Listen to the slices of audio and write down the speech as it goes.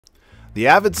The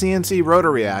Avid CNC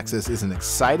Rotary axis is an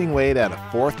exciting way to add a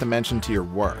fourth dimension to your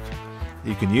work.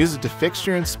 You can use it to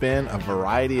fixture and spin a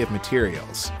variety of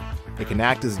materials. It can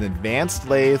act as an advanced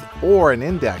lathe or an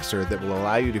indexer that will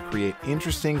allow you to create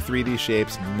interesting 3D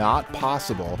shapes not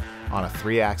possible on a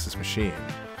 3-axis machine.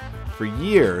 For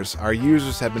years, our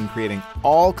users have been creating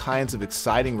all kinds of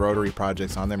exciting rotary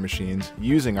projects on their machines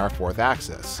using our 4th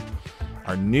axis.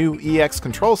 Our new EX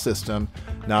control system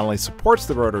not only supports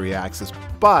the rotary axis,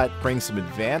 but brings some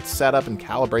advanced setup and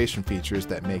calibration features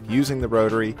that make using the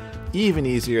rotary even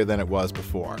easier than it was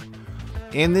before.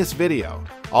 In this video,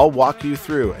 I'll walk you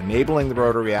through enabling the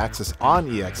rotary axis on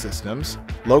EX systems,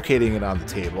 locating it on the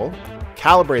table,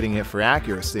 calibrating it for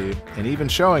accuracy, and even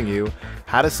showing you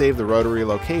how to save the rotary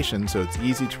location so it's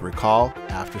easy to recall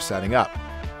after setting up.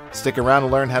 Stick around to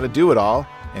learn how to do it all,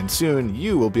 and soon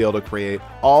you will be able to create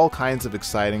all kinds of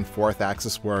exciting 4th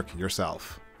axis work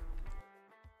yourself.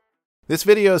 This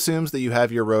video assumes that you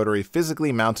have your rotary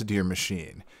physically mounted to your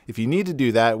machine. If you need to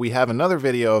do that, we have another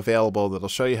video available that'll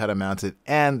show you how to mount it,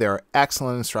 and there are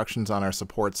excellent instructions on our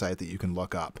support site that you can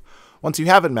look up. Once you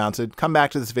have it mounted, come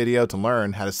back to this video to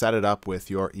learn how to set it up with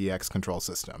your EX control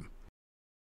system.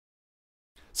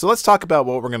 So let's talk about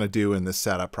what we're going to do in this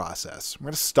setup process. We're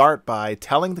going to start by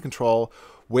telling the control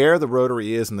where the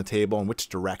rotary is in the table and which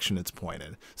direction it's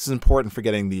pointed. This is important for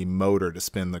getting the motor to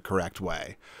spin the correct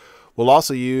way. We'll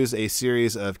also use a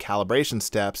series of calibration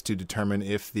steps to determine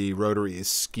if the rotary is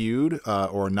skewed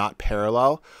or not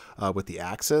parallel with the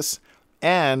axis.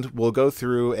 And we'll go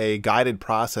through a guided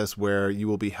process where you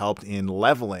will be helped in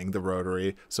leveling the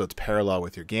rotary so it's parallel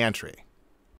with your gantry.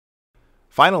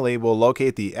 Finally, we'll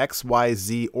locate the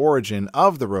XYZ origin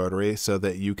of the rotary so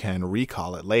that you can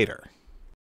recall it later.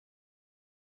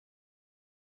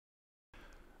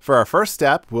 For our first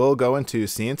step, we'll go into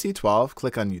CNC 12,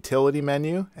 click on Utility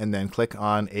menu, and then click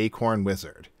on Acorn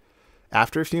Wizard.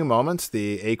 After a few moments,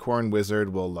 the Acorn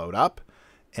Wizard will load up,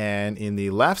 and in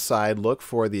the left side, look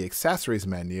for the Accessories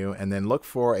menu, and then look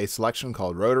for a selection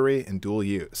called Rotary and Dual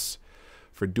Use.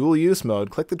 For Dual Use mode,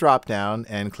 click the drop-down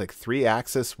and click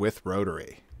 3-axis with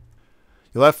Rotary.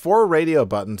 You'll have 4 radio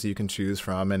buttons you can choose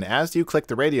from, and as you click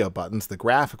the radio buttons, the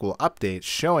graphic will update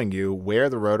showing you where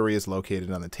the rotary is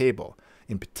located on the table.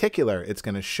 In particular, it's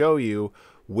going to show you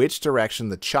which direction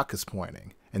the chuck is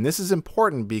pointing. And this is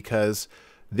important because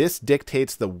this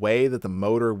dictates the way that the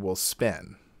motor will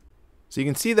spin. So you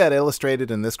can see that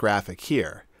illustrated in this graphic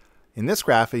here. In this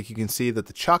graphic, you can see that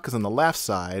the chuck is on the left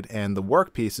side and the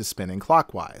workpiece is spinning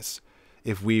clockwise.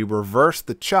 If we reverse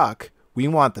the chuck, we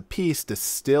want the piece to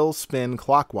still spin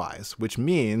clockwise, which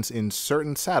means in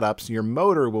certain setups, your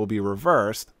motor will be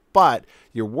reversed, but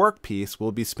your workpiece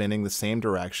will be spinning the same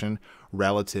direction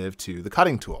relative to the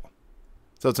cutting tool.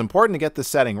 So it's important to get this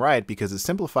setting right because it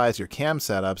simplifies your cam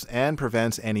setups and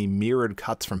prevents any mirrored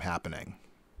cuts from happening.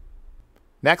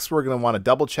 Next, we're going to want to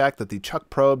double check that the chuck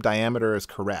probe diameter is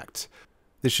correct.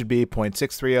 This should be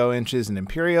 0.630 inches in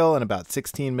imperial and about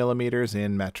 16 millimeters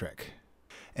in metric.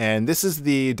 And this is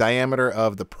the diameter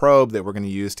of the probe that we're going to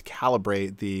use to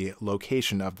calibrate the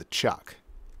location of the chuck.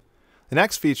 The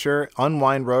next feature,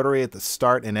 unwind rotary at the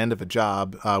start and end of a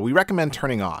job, we recommend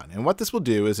turning on. And what this will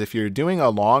do is if you're doing a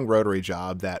long rotary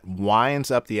job that winds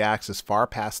up the axis far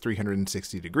past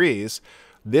 360 degrees,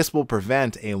 this will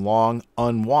prevent a long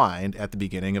unwind at the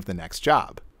beginning of the next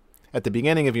job. At the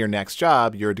beginning of your next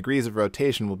job, your degrees of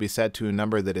rotation will be set to a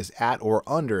number that is at or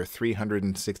under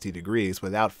 360 degrees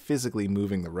without physically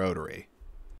moving the rotary.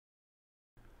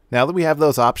 Now that we have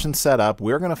those options set up,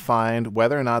 we're going to find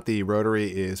whether or not the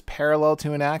rotary is parallel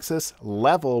to an axis,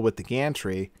 level with the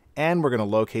gantry, and we're going to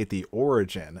locate the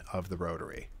origin of the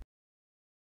rotary.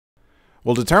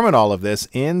 We'll determine all of this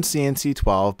in CNC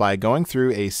 12 by going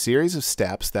through a series of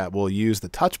steps that will use the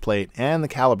touch plate and the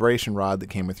calibration rod that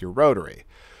came with your rotary.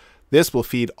 This will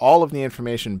feed all of the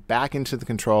information back into the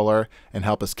controller and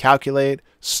help us calculate,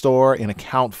 store, and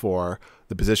account for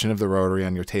the position of the rotary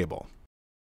on your table.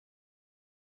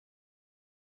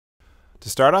 To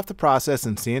start off the process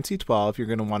in CNC 12, you're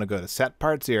going to want to go to Set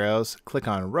Part Zeros, click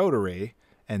on Rotary,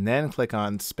 and then click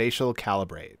on Spatial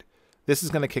Calibrate. This is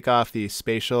going to kick off the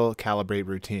Spatial Calibrate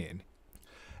routine.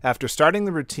 After starting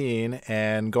the routine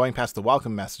and going past the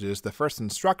welcome messages, the first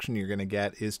instruction you're going to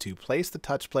get is to place the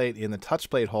touch plate in the touch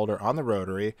plate holder on the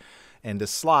rotary and to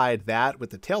slide that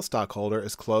with the tailstock holder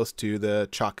as close to the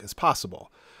chuck as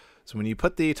possible. So when you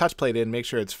put the touch plate in, make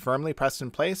sure it's firmly pressed in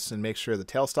place and make sure the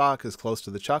tailstock is close to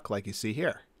the chuck like you see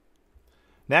here.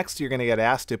 Next, you're going to get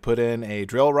asked to put in a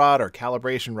drill rod or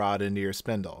calibration rod into your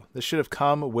spindle. This should have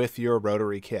come with your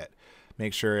rotary kit.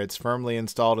 Make sure it's firmly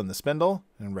installed in the spindle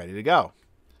and ready to go.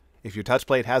 If your touch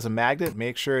plate has a magnet,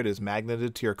 make sure it is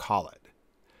magneted to your collet.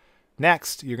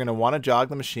 Next, you're going to want to jog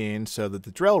the machine so that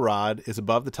the drill rod is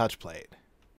above the touch plate.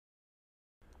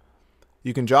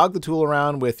 You can jog the tool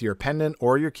around with your pendant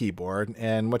or your keyboard,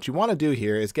 and what you want to do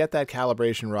here is get that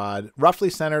calibration rod roughly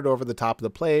centered over the top of the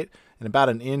plate and about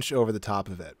an inch over the top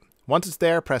of it. Once it's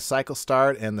there, press cycle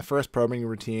start and the first probing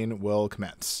routine will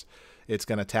commence. It's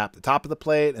going to tap the top of the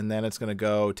plate and then it's going to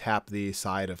go tap the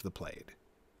side of the plate.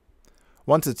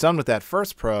 Once it's done with that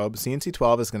first probe, CNC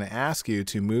 12 is going to ask you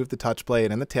to move the touch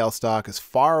plate and the tailstock as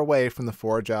far away from the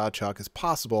four-jaw chuck as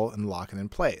possible and lock it in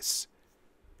place.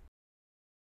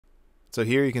 So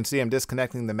here you can see I'm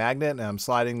disconnecting the magnet and I'm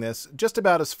sliding this just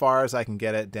about as far as I can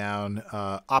get it down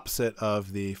opposite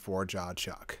of the four-jaw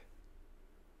chuck.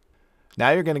 Now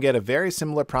you're going to get a very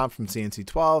similar prompt from CNC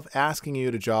 12 asking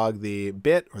you to jog the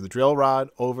bit or the drill rod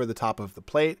over the top of the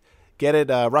plate, get it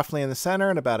roughly in the center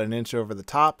and about an inch over the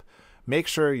top. Make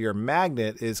sure your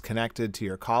magnet is connected to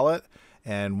your collet,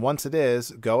 and once it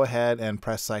is, go ahead and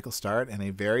press cycle start and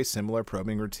a very similar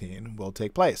probing routine will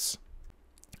take place.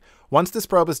 Once this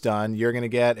probe is done, you're going to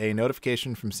get a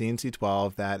notification from CNC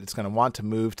 12 that it's going to want to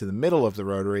move to the middle of the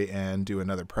rotary and do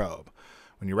another probe.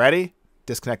 When you're ready,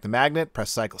 disconnect the magnet, press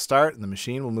cycle start, and the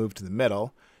machine will move to the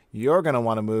middle. You're going to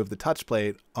want to move the touch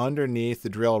plate underneath the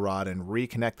drill rod and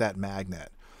reconnect that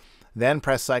magnet. Then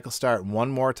press cycle start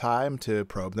one more time to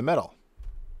probe the middle.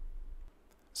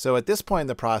 So at this point in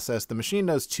the process, the machine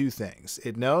knows two things.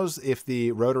 It knows if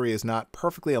the rotary is not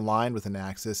perfectly aligned with an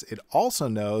axis. It also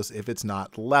knows if it's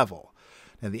not level.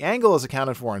 Now the angle is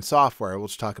accounted for in software,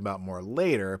 which we'll talk about more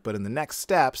later, but in the next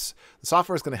steps, the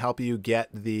software is going to help you get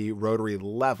the rotary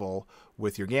level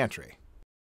with your gantry.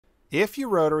 If your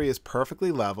rotary is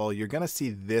perfectly level, you're going to see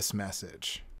this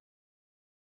message.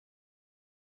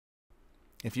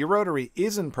 If your rotary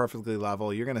isn't perfectly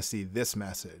level, you're going to see this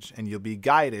message, and you'll be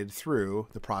guided through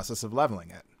the process of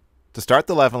leveling it. To start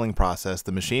the leveling process,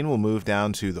 the machine will move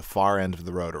down to the far end of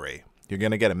the rotary. You're going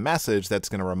to get a message that's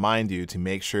going to remind you to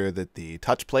make sure that the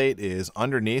touch plate is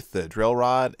underneath the drill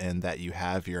rod and that you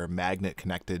have your magnet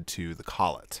connected to the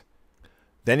collet.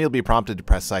 Then you'll be prompted to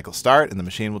press cycle start, and the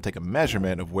machine will take a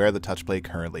measurement of where the touch plate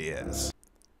currently is.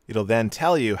 It'll then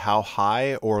tell you how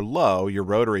high or low your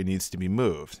rotary needs to be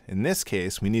moved. In this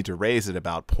case, we need to raise it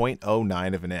about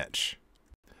 0.09 of an inch.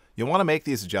 You'll want to make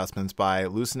these adjustments by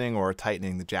loosening or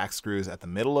tightening the jack screws at the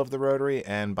middle of the rotary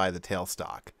and by the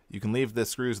tailstock. You can leave the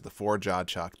screws of the four-jaw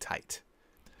chuck tight.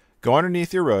 Go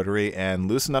underneath your rotary and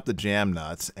loosen up the jam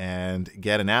nuts and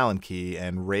get an Allen key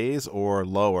and raise or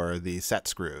lower the set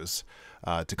screws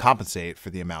to compensate for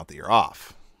the amount that you're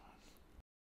off.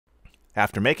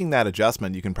 After making that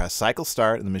adjustment, you can press cycle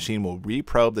start and the machine will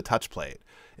reprobe the touch plate.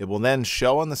 It will then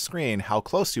show on the screen how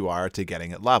close you are to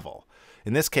getting it level.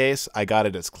 In this case, I got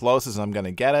it as close as I'm going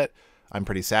to get it. I'm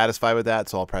pretty satisfied with that,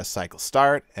 so I'll press cycle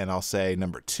start and I'll say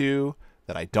number 2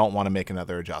 that I don't want to make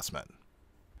another adjustment.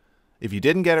 If you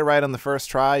didn't get it right on the first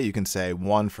try, you can say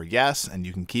 1 for yes, and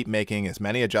you can keep making as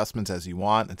many adjustments as you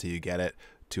want until you get it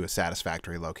to a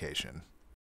satisfactory location.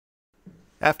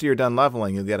 After you're done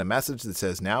leveling, you'll get a message that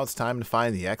says now it's time to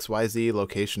find the XYZ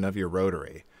location of your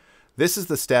rotary. This is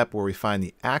the step where we find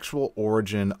the actual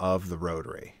origin of the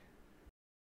rotary.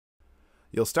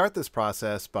 You'll start this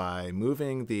process by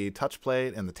moving the touch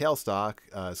plate and the tailstock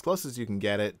as close as you can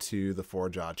get it to the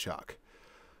four-jaw chuck.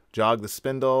 Jog the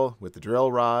spindle with the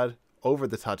drill rod over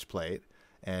the touch plate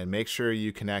and make sure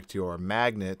you connect your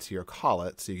magnet to your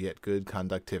collet so you get good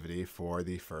conductivity for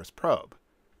the first probe.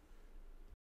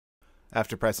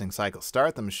 After pressing cycle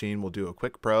start, the machine will do a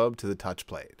quick probe to the touch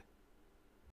plate.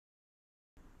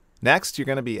 Next, you're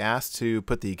going to be asked to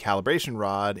put the calibration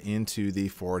rod into the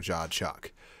four-jaw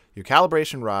chuck. Your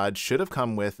calibration rod should have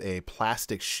come with a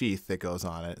plastic sheath that goes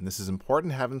on it, and this is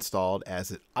important to have installed as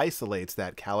it isolates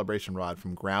that calibration rod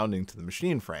from grounding to the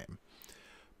machine frame.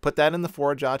 Put that in the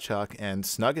four-jaw chuck and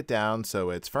snug it down so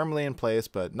it's firmly in place,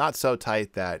 but not so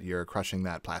tight that you're crushing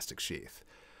that plastic sheath.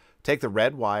 Take the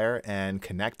red wire and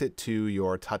connect it to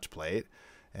your touch plate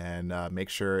and make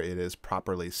sure it is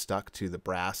properly stuck to the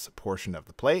brass portion of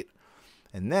the plate.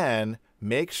 And then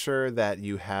make sure that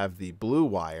you have the blue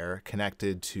wire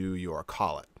connected to your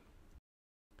collet.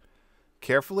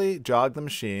 Carefully jog the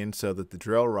machine so that the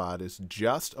drill rod is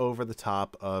just over the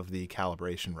top of the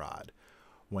calibration rod.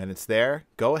 When it's there,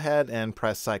 go ahead and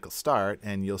press cycle start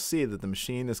and you'll see that the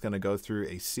machine is going to go through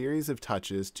a series of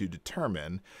touches to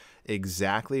determine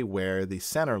exactly where the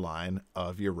center line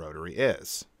of your rotary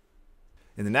is.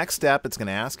 In the next step, it's going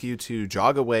to ask you to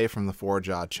jog away from the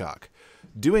four-jaw chuck.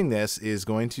 Doing this is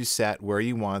going to set where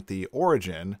you want the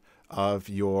origin of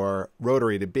your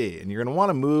rotary to be. And you're going to want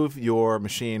to move your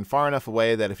machine far enough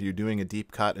away that if you're doing a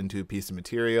deep cut into a piece of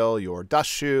material, your dust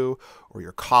shoe or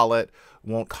your collet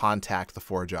won't contact the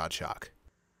forge jaw chuck.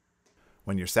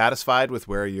 When you're satisfied with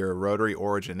where your rotary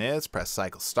origin is, press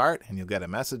cycle start and you'll get a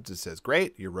message that says,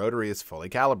 "Great, your rotary is fully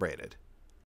calibrated."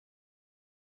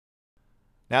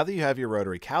 Now that you have your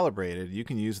rotary calibrated, you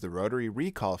can use the rotary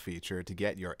recall feature to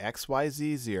get your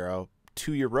XYZ0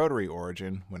 to your rotary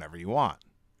origin whenever you want.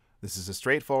 This is a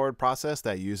straightforward process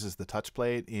that uses the touch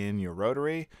plate in your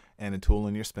rotary and a tool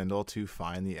in your spindle to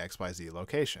find the XYZ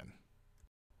location.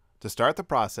 To start the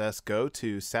process, go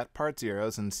to Set Part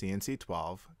Zeros in CNC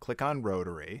 12, click on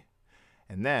Rotary,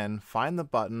 and then find the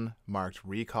button marked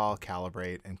Recall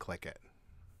Calibrate and click it.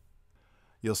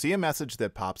 You'll see a message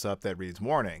that pops up that reads,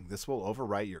 "Warning, this will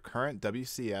overwrite your current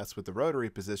WCS with the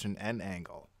rotary position and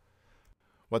angle."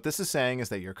 What this is saying is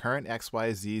that your current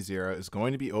XYZ0 is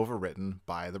going to be overwritten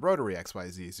by the rotary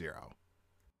XYZ0.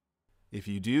 If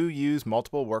you do use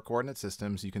multiple work coordinate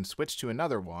systems, you can switch to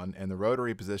another one and the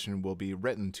rotary position will be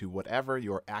written to whatever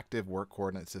your active work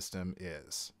coordinate system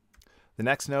is. The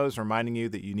next note is reminding you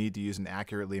that you need to use an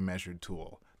accurately measured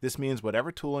tool. This means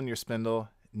whatever tool in your spindle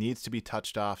needs to be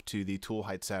touched off to the tool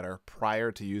height setter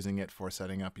prior to using it for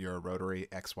setting up your rotary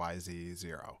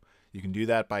XYZ0. You can do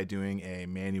that by doing a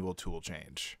manual tool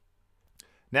change.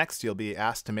 Next, you'll be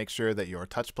asked to make sure that your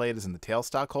touch plate is in the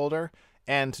tailstock holder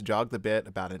and to jog the bit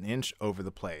about an inch over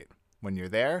the plate. When you're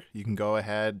there, you can go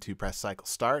ahead to press cycle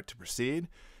start to proceed,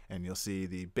 and you'll see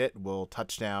the bit will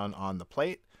touch down on the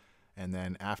plate. And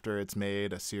then after it's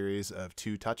made a series of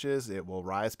 2 touches, it will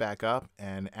rise back up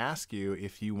and ask you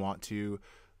if you want to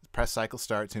press cycle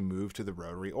start to move to the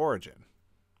rotary origin.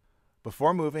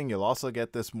 Before moving, you'll also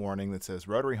get this warning that says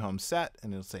rotary home set,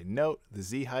 and it'll say, "Note, the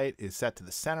Z height is set to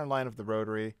the center line of the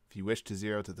rotary. If you wish to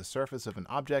zero to the surface of an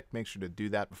object, make sure to do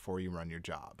that before you run your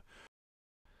job."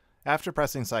 After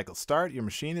pressing cycle start, your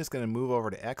machine is going to move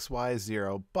over to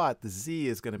XY0, but the Z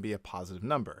is going to be a positive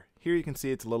number. Here you can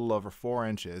see it's a little over 4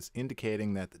 inches,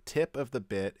 indicating that the tip of the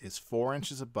bit is 4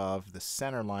 inches above the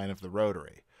center line of the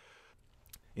rotary.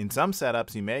 In some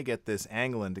setups, you may get this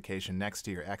angle indication next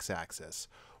to your x-axis.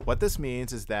 What this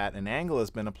means is that an angle has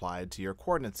been applied to your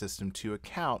coordinate system to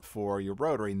account for your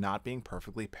rotary not being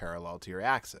perfectly parallel to your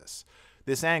axis.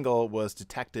 This angle was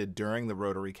detected during the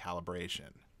rotary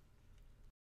calibration.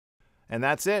 And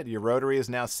that's it. Your rotary is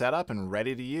now set up and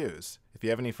ready to use. If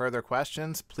you have any further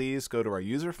questions, please go to our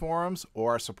user forums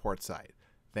or our support site.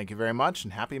 Thank you very much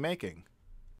and happy making.